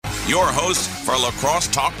your host for La Crosse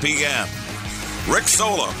Talk PM, Rick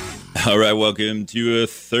Solem. All right, welcome to a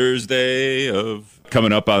Thursday of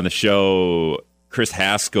coming up on the show. Chris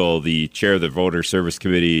Haskell, the chair of the Voter Service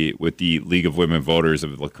Committee with the League of Women Voters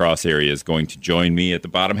of the La Crosse area, is going to join me at the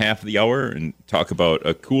bottom half of the hour and talk about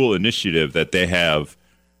a cool initiative that they have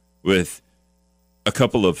with a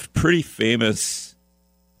couple of pretty famous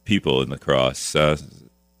people in La Crosse.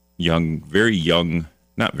 Young, very young,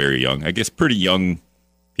 not very young, I guess pretty young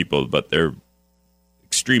people, but they're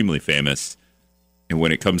extremely famous. And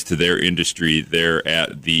when it comes to their industry, they're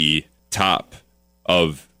at the top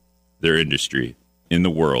of their industry in the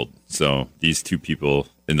world. So these two people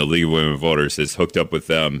in the League of Women Voters has hooked up with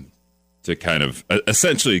them to kind of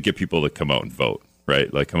essentially get people to come out and vote,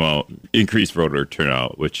 right? Like come out, increase voter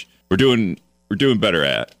turnout, which we're doing better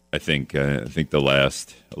at. I think the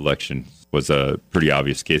last election was a pretty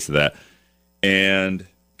obvious case of that. And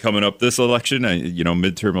coming up this election,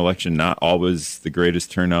 midterm election, not always the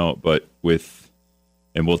greatest turnout, but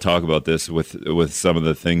and we'll talk about this with some of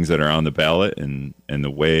the things that are on the ballot and the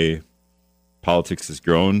way politics has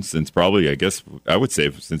grown since probably, I guess, I would say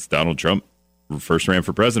since Donald Trump first ran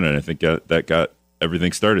for president. I think that got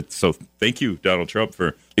everything started. So thank you, Donald Trump,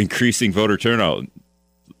 for increasing voter turnout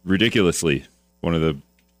ridiculously. One of the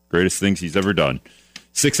greatest things he's ever done.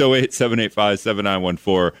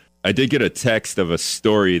 608-785-7914. I did get a text of a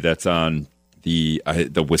story that's on the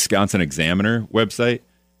Wisconsin Examiner website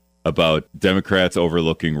about Democrats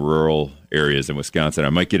overlooking rural areas in Wisconsin.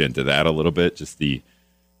 I might get into that a little bit. Just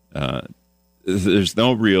there's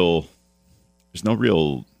no real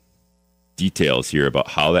details here about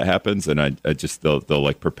how that happens, and I just they'll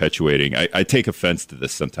like perpetuating. I take offense to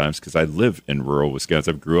this sometimes because I live in rural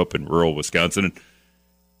Wisconsin. I grew up in rural Wisconsin.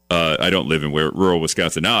 I don't live in rural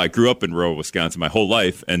Wisconsin now. I grew up in rural Wisconsin my whole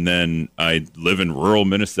life, and then I live in rural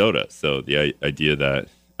Minnesota. So the idea that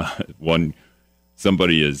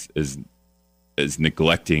somebody is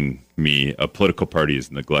neglecting me, a political party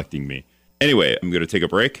is neglecting me. Anyway, I'm going to take a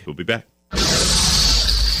break. We'll be back.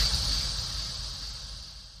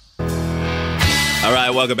 All right,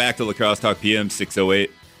 welcome back to La Crosse Talk PM.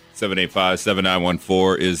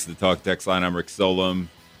 608-785-7914 is the talk text line. I'm Rick Solem.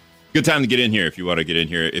 Good time to get in here if you want to get in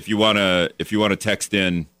here. If you want to text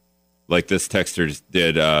in like this texter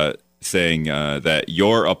did, saying that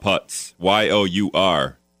you're a putz,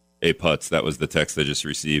 Y-O-U-R, a putz. That was the text I just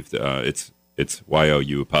received. It's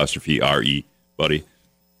Y-O-U'-R-E, buddy.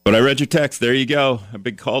 But I read your text. There you go. A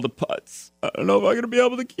big call to putz. I don't know if I'm going to be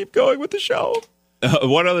able to keep going with the show.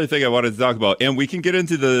 One other thing I wanted to talk about, and we can get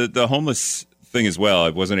into the homeless thing as well.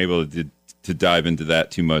 I wasn't able to dive into that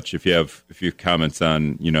too much. If you have comments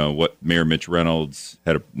on, what Mayor Mitch Reynolds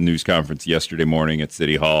had a news conference yesterday morning at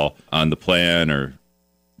City Hall on the plan, or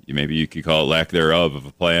maybe you could call it lack thereof of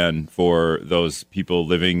a plan for those people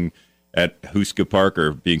living at Huska Park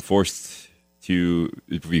or being forced on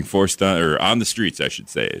the streets, I should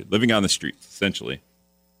say, living on the streets essentially,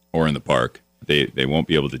 or in the park. They won't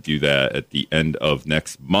be able to do that at the end of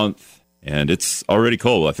next month. And it's already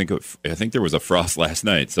cold. I think there was a frost last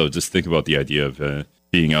night. So just think about the idea of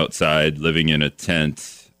being outside, living in a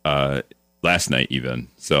tent last night even.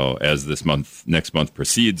 So as next month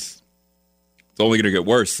proceeds, it's only going to get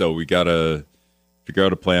worse. So we got to figure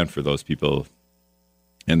out a plan for those people.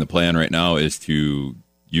 And the plan right now is to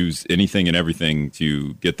use anything and everything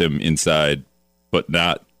to get them inside, but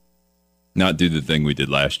not do the thing we did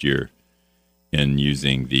last year in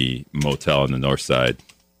using the motel on the north side,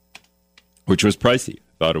 which was pricey.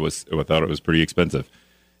 I thought it was pretty expensive.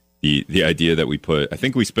 The idea that we put, I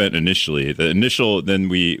think we spent then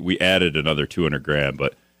we added another $200,000,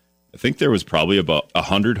 but I think there was probably about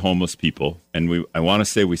 100 homeless people, and I want to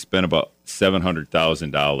say we spent about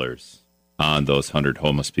 $700,000 on those 100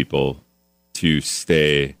 homeless people to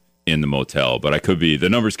stay in the motel. But the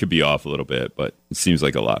numbers could be off a little bit, but it seems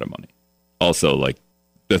like a lot of money. Also, like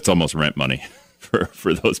that's almost rent money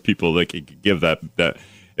for those people that could give that.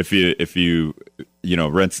 If you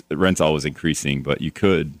rent's always increasing, but you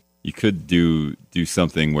could do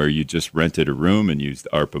something where you just rented a room and used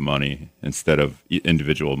ARPA money instead of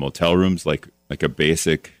individual motel rooms, like a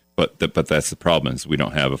basic. But that's the problem is we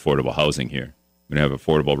don't have affordable housing here. We don't have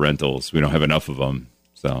affordable rentals. We don't have enough of them.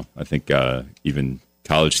 So I think even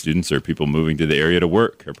college students or people moving to the area to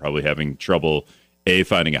work are probably having trouble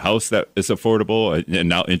finding a house that is affordable. And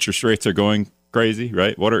now interest rates are going crazy,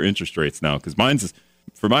 right? What are interest rates now? Because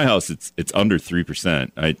for my house, it's under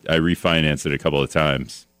 3%. I refinanced it a couple of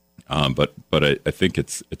times, but I think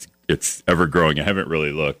it's ever growing. I haven't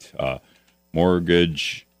really looked.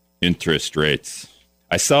 Mortgage interest rates.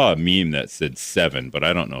 I saw a meme that said 7, but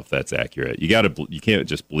I don't know if that's accurate. You can't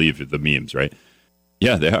just believe the memes, right?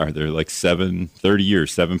 Yeah, they are. They're like 30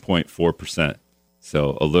 years, 7.4%.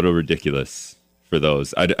 So a little ridiculous for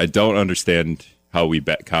those. I don't understand how we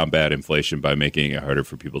combat inflation by making it harder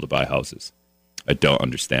for people to buy houses. I don't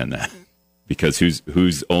understand that. Because who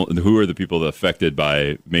are the people affected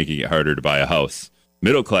by making it harder to buy a house?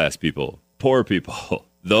 Middle class people, poor people.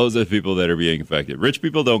 Those are the people that are being affected. Rich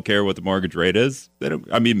people don't care what the mortgage rate is. They don't.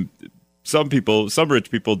 I mean, some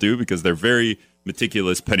rich people do because they're very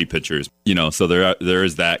meticulous penny pinchers. So there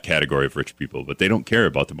is that category of rich people, but they don't care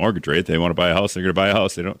about the mortgage rate. They want to buy a house. They're going to buy a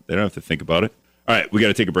house. They don't have to think about it. All right, we got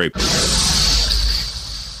to take a break.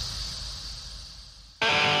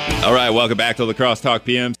 All right, welcome back to La Crosse Talk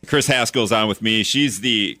PM. Chris Haskell's on with me. She's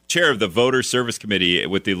the chair of the Voter Service Committee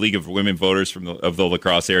with the League of Women Voters of the La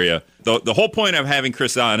Crosse area. The whole point of having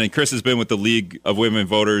Chris on, and Chris has been with the League of Women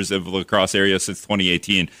Voters of the La Crosse area since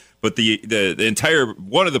 2018, but the entire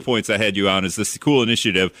one of the points I had you on is this cool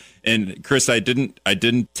initiative. And Chris, I didn't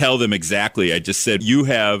tell them exactly. I just said you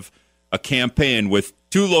have a campaign with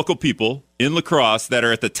two local people in La Crosse that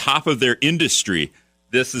are at the top of their industry.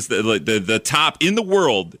 This is the top in the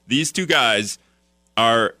world. These two guys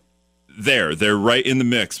are there. They're right in the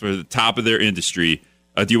mix for the top of their industry.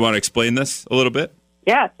 Do you want to explain this a little bit?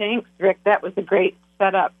 Yeah, thanks, Rick. That was a great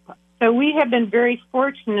setup. So we have been very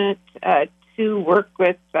fortunate to work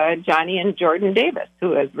with Johnny and Jordan Davis,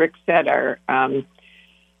 who, as Rick said, are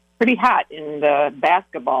pretty hot in the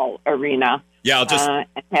basketball arena. Yeah, I'll just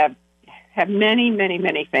and have many, many,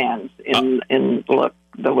 many fans in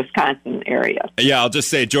the Wisconsin area. Yeah, I'll just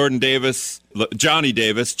say Johnny Davis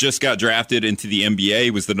just got drafted into the NBA.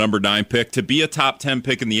 He was the number 9 pick. To be a top 10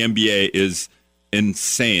 pick in the NBA is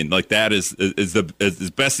insane. Like that is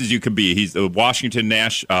as best as you can be. He's a Washington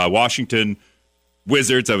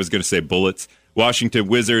Wizards. I was going to say Bullets. Washington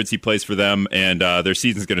Wizards. He plays for them, and their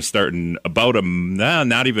season's going to start in about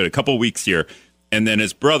not even a couple weeks here. And then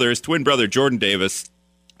his twin brother, Jordan Davis,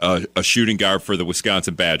 a shooting guard for the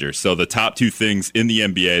Wisconsin Badgers. So the top two things in the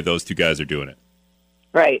NBA, those two guys are doing it.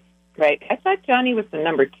 Right. I thought Johnny was the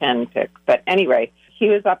number 10 pick, but anyway, he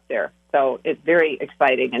was up there. So it's very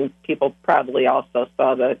exciting, and people probably also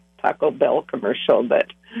saw the Taco Bell commercial that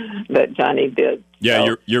Johnny did. Yeah,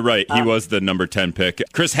 so, you're right. He was the number 10 pick.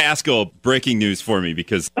 Chris Haskell, breaking news for me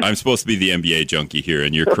because I'm supposed to be the NBA junkie here,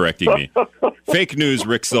 and you're correcting me. Fake news,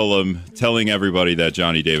 Rick Solom telling everybody that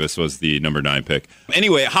Johnny Davis was the number 9 pick.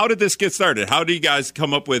 Anyway, how did this get started? How do you guys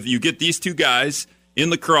come up with, you get these two guys in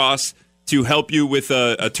La Crosse to help you with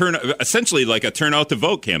essentially like a turnout to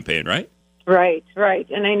vote campaign, right? Right.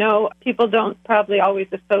 And I know people don't probably always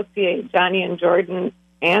associate Johnny and Jordan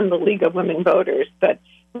and the League of Women Voters, but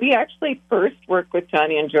we actually first worked with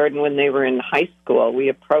Johnny and Jordan when they were in high school. We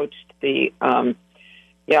approached the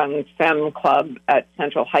Young Femme Club at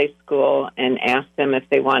Central High School and asked them if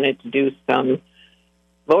they wanted to do some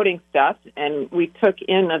voting stuff, and we took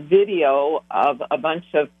in a video of a bunch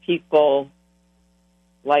of people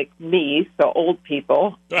like me, so old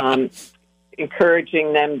people,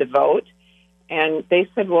 encouraging them to vote. And they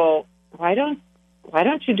said, well, why don't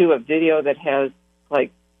you do a video that has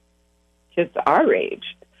like kids our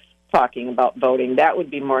age talking about voting? That would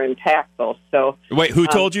be more impactful. So wait, who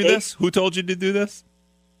told you this? Who told you to do this?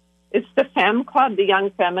 It's the Femme Club, the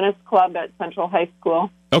Young Feminist Club at Central High School.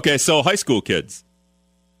 Okay, so high school kids.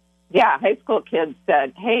 Yeah, high school kids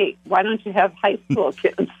said, hey, why don't you have high school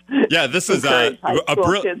kids? Yeah, this is kids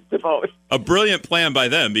to vote. A brilliant plan by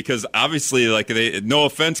them because obviously, no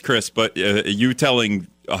offense, Chris, but you telling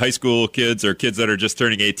high school kids or kids that are just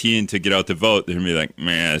turning 18 to get out to vote, they're going to be like,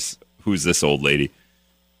 man, who's this old lady?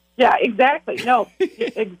 Yeah, exactly. No,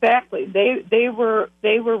 exactly. They were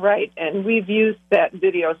right, and we've used that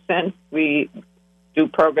video since. We do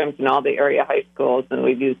programs in all the area high schools, and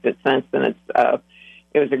we've used it since, and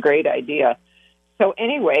it was a great idea. So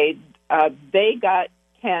anyway, they got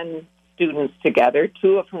 10 students together,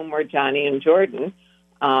 2 of whom were Johnny and Jordan,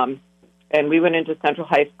 and we went into Central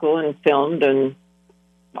High School and filmed, and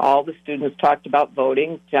all the students talked about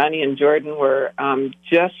voting. Johnny and Jordan were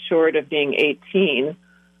just short of being 18.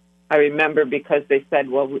 I remember because they said,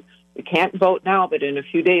 well, we can't vote now, but in a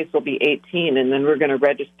few days we'll be 18, and then we're going to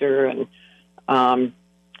register. And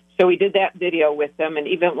so we did that video with them, and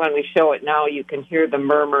even when we show it now, you can hear the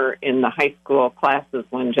murmur in the high school classes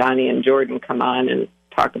when Johnny and Jordan come on and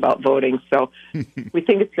talk about voting. So we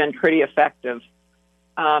think it's been pretty effective.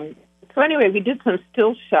 So anyway, we did some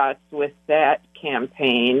still shots with that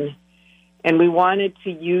campaign, and we wanted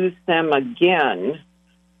to use them again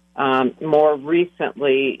more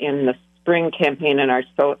recently in the spring campaign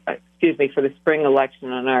for the spring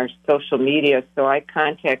election on our social media. So I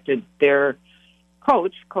contacted their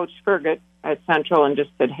Coach Fergut at Central, and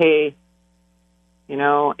just said, hey,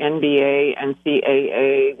 NBA,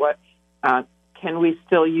 NCAA, what can we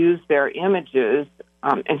still use their images?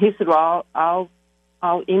 And he said, well, I'll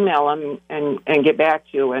email them and get back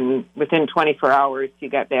to you. And within 24 hours, he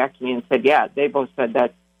got back to me and said, yeah, they both said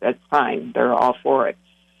that's fine. They're all for it.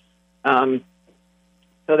 So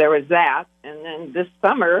there was that. And then this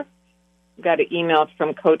summer, got an email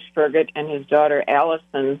from Coach Fergut and his daughter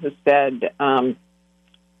Allison, who said,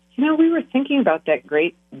 we were thinking about that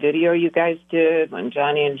great video you guys did when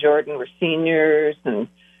Johnny and Jordan were seniors, and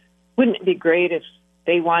wouldn't it be great if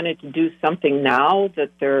they wanted to do something now that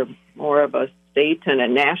they're more of a state and a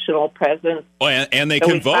national presence? Oh, and they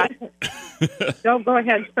can vote. No, go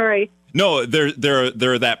ahead. Sorry. No,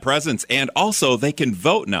 they're that presence, and also they can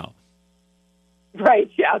vote now. Right,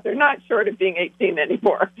 yeah. They're not short of being 18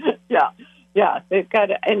 anymore. Yeah, they've got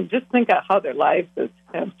to, and just think of how their lives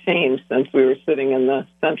have changed since we were sitting in the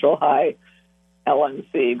Central High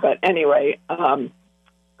LNC. But anyway,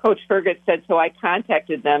 Coach Fergut said, so I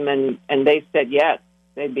contacted them, and they said yes,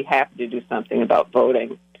 they'd be happy to do something about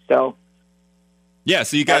voting. So, yeah,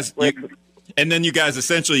 so you guys, and then you guys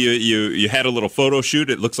essentially you had a little photo shoot.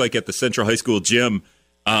 It looks like at the Central High School gym.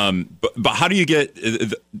 But how do you get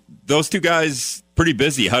those two guys pretty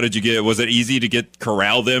busy? How did you get? Was it easy to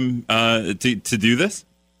corral them to do this?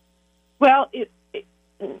 Well,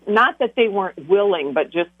 not that they weren't willing,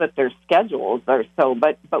 but just that their schedules are so.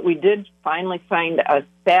 But we did finally find a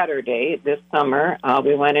Saturday this summer.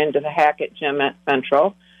 We went into the Hackett gym at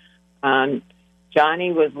Central.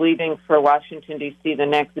 Johnny was leaving for Washington, D.C. the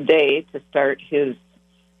next day to start his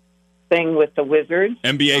thing with the Wizards.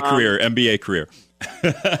 NBA career.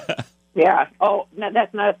 Yeah. Oh, no,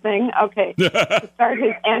 that's not a thing? Okay. To start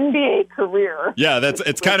his NBA career. Yeah,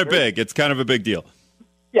 it's kind of big. It's kind of a big deal.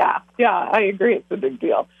 Yeah, I agree. It's a big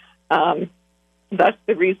deal. That's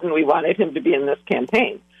the reason we wanted him to be in this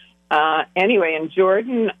campaign. Anyway, and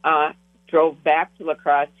Jordan drove back to La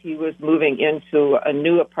Crosse. He was moving into a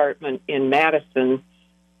new apartment in Madison,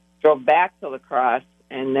 drove back to La Crosse,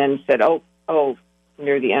 and then said, oh,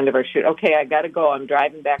 near the end of our shoot, okay, I got to go. I'm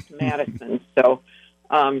driving back to Madison. So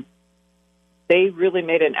they really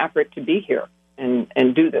made an effort to be here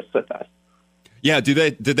and do this with us. Yeah,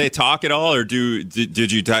 did they talk at all, or did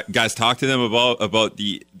you guys talk to them about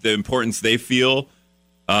the importance they feel,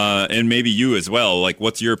 and maybe you as well? Like,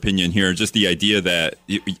 what's your opinion here? Just the idea that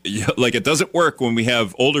like it doesn't work when we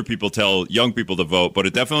have older people tell young people to vote, but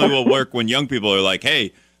it definitely will work when young people are like,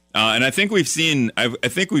 hey. And I think we've seen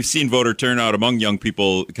voter turnout among young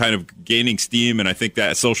people kind of gaining steam, and I think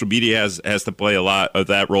that social media has to play a lot of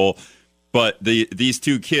that role. But these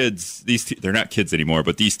two kids, they're not kids anymore,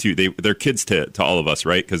 but these two, they're kids to all of us,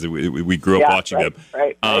 right? Because we grew up watching them.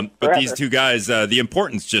 Right, but these two guys, the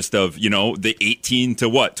importance just of, the 18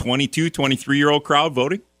 to 22, 23-year-old crowd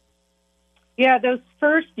voting? Yeah, those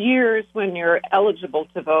first years when you're eligible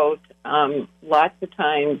to vote, lots of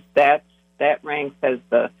times that ranks as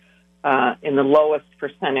in the lowest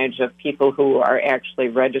percentage of people who are actually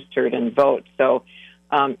registered and vote. So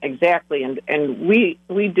exactly, and we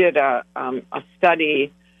did a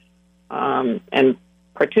study and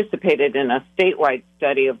participated in a statewide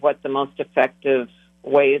study of what the most effective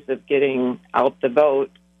ways of getting out the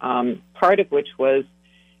vote. Part of which was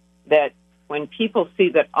that when people see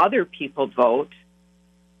that other people vote,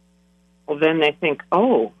 well, then they think,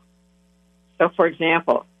 oh. So, for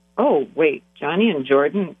example, oh, wait, Johnny and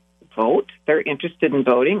Jordan vote? They're interested in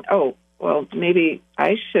voting? Oh, well, maybe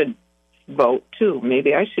I should vote too.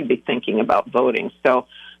 Maybe I should be thinking about voting. So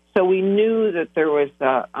we knew that there was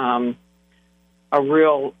a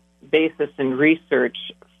real basis in research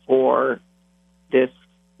for this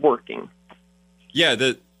working.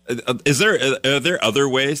 Yeah. Are there other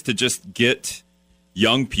ways to just get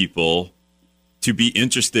young people to be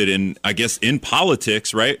interested in, I guess, in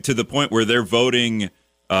politics, right? To the point where they're voting.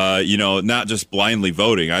 Not just blindly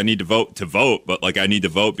voting. I need to vote, but like I need to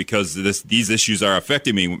vote because these issues are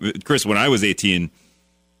affecting me. Chris, when I was 18,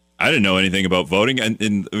 I didn't know anything about voting, and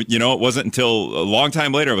it wasn't until a long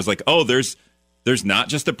time later I was like, oh, there's not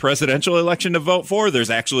just a presidential election to vote for. There's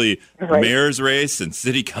actually mayor's race and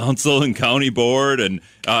city council and county board, and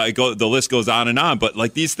the list goes on and on. But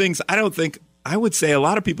like these things, I would say a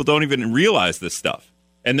lot of people don't even realize this stuff,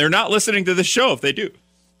 and they're not listening to the show if they do.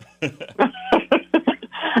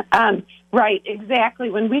 Right, exactly.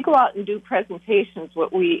 When we go out and do presentations,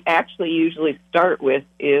 what we actually usually start with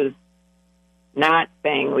is not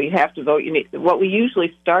saying we have to vote. What we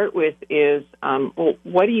usually start with is, well,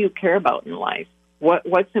 what do you care about in life?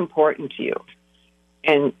 What's important to you?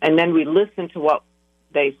 And then we listen to what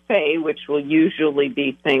they say, which will usually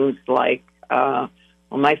be things like, well,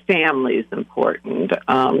 my family is important.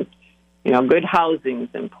 good housing is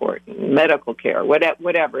important, medical care,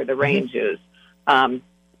 whatever the range is. And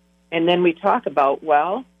then we talk about,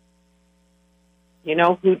 who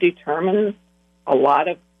determines a lot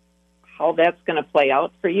of how that's going to play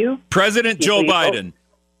out for you? President Joe Biden.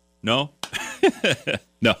 No?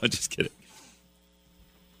 No, just kidding.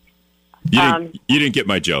 You didn't get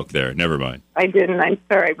my joke there. Never mind. I didn't. I'm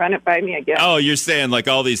sorry. Run it by me again. Oh, you're saying like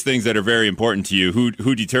all these things that are very important to you.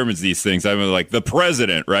 Who determines these things? I mean, like the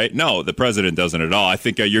president, right? No, the president doesn't at all. I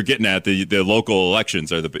think you're getting at the local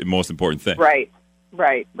elections are the most important thing. Right.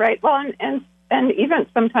 Well, and even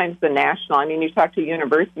sometimes the national. I mean, you talk to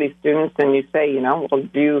university students and you say,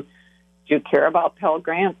 do you care about Pell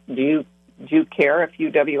Grants? Do you care if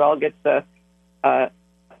UWL gets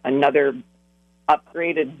another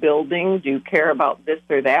upgraded building? Do you care about this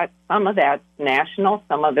or that? Some of that's national,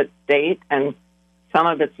 some of it's state, and some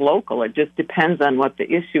of it's local. It just depends on what the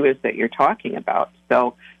issue is that you're talking about.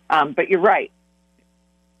 So, but you're right.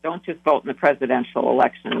 Don't just vote in the presidential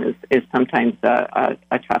election is sometimes a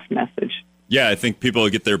tough message. Yeah, I think people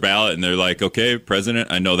get their ballot and they're like, okay,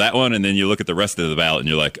 president, I know that one. And then you look at the rest of the ballot and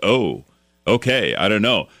you're like, oh, okay, I don't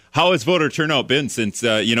know. How has voter turnout been since,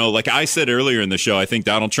 like I said earlier in the show, I think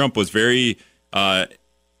Donald Trump was very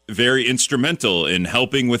instrumental in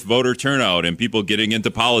helping with voter turnout and people getting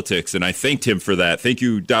into politics. And I thanked him for that. Thank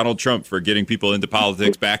you, Donald Trump, for getting people into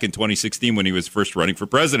politics back in 2016 when he was first running for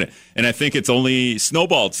president. And I think it's only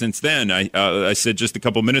snowballed since then. I said just a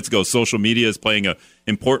couple minutes ago, social media is playing an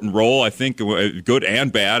important role, I think, good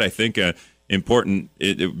and bad. I think important,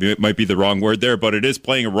 it might be the wrong word there, but it is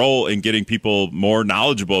playing a role in getting people more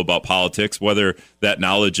knowledgeable about politics, whether that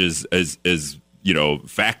knowledge is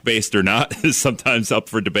fact-based or not is sometimes up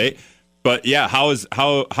for debate. But yeah,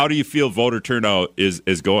 how do you feel voter turnout is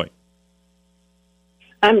going?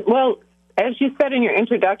 Well, as you said in your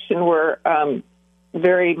introduction, we're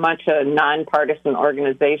very much a nonpartisan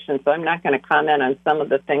organization, so I'm not going to comment on some of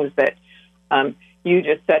the things that you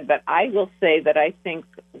just said, but I will say that I think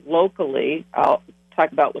locally, I'll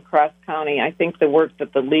talk about La Crosse County, I think the work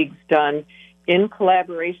that the League's done in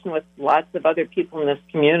collaboration with lots of other people in this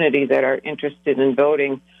community that are interested in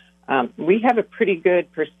voting, we have a pretty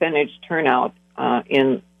good percentage turnout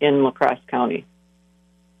in La Crosse County.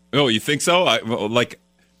 Oh, you think so?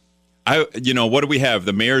 What do we have?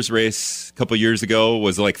 The mayor's race a couple years ago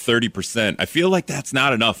was like 30%. I feel like that's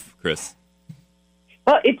not enough, Chris.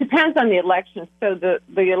 Well, it depends on the election. So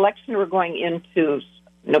the election we're going into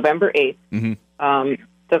November 8th,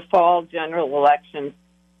 the fall general elections,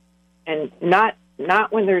 and not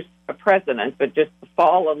when there's a president, but just the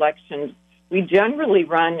fall elections, we generally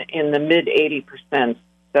run in the mid 80%,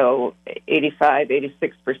 so 85,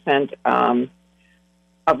 86%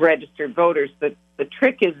 of registered voters. The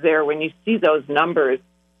trick is there when you see those numbers,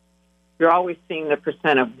 you're always seeing the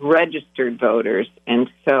percent of registered voters, and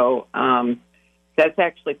so that's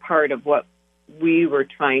actually part of what we were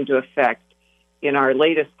trying to affect in our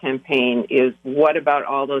latest campaign is what about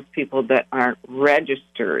all those people that aren't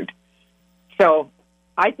registered? So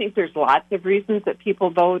I think there's lots of reasons that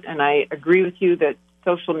people vote, and I agree with you that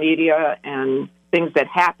social media and things that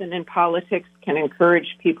happen in politics can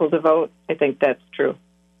encourage people to vote. I think that's true.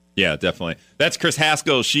 Yeah, definitely. That's Chris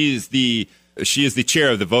Haskell. She is the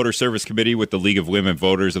chair of the Voter Service Committee with the League of Women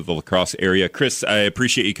Voters of the La Crosse area. Chris, I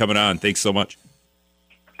appreciate you coming on. Thanks so much.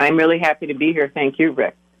 I'm really happy to be here. Thank you,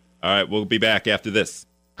 Rick. All right, we'll be back after this.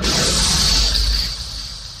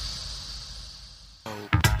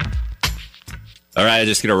 All right,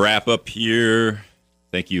 just going to wrap up here.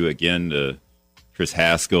 Thank you again to Chris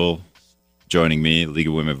Haskell joining me, League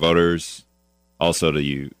of Women Voters. Also to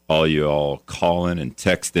you all calling and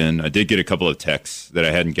texting. I did get a couple of texts that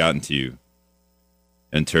I hadn't gotten to you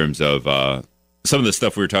in terms of some of the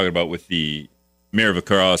stuff we were talking about with the mayor of La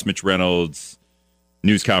Crosse, Mitch Reynolds,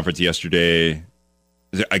 news conference yesterday.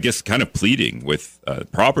 I guess kind of pleading with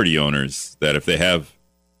property owners that if they have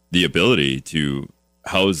the ability to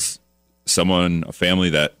house someone, a family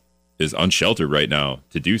that is unsheltered right now,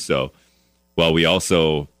 to do so. While we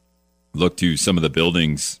also look to some of the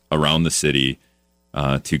buildings around the city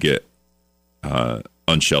to get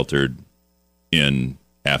unsheltered in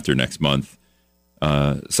after next month.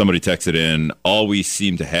 Somebody texted in, all we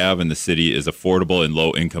seem to have in the city is affordable and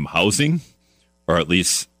low-income housing, or at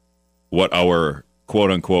least what our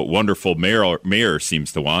quote-unquote wonderful mayor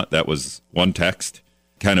seems to want. That was one text.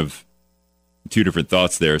 Kind of two different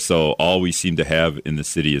thoughts there. So all we seem to have in the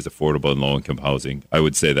city is affordable and low-income housing. I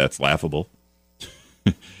would say that's laughable.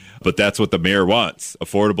 But that's what the mayor wants,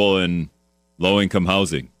 affordable and low-income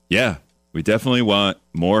housing. Yeah, we definitely want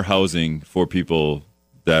more housing for people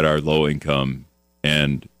that are low income,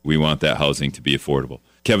 and we want that housing to be affordable.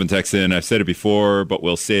 Kevin texts in, I've said it before, but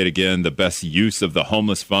we'll say it again. The best use of the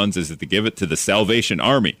homeless funds is to give it to the Salvation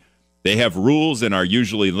Army. They have rules and are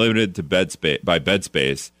usually limited to bed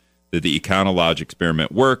space. Did the Econolodge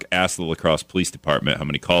experiment work? Ask the La Crosse Police Department how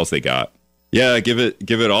many calls they got. Yeah, give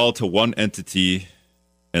it all to one entity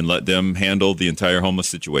and let them handle the entire homeless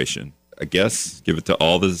situation. I guess give it to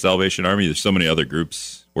all the Salvation Army. There's so many other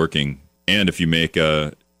groups working. And if you make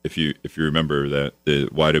if you remember that the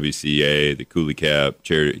YWCA, the Cooley Cap,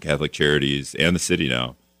 Catholic Charities, and the city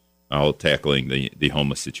now all tackling the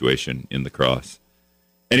homeless situation in La Crosse.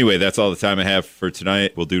 Anyway, that's all the time I have for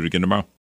tonight. We'll do it again tomorrow.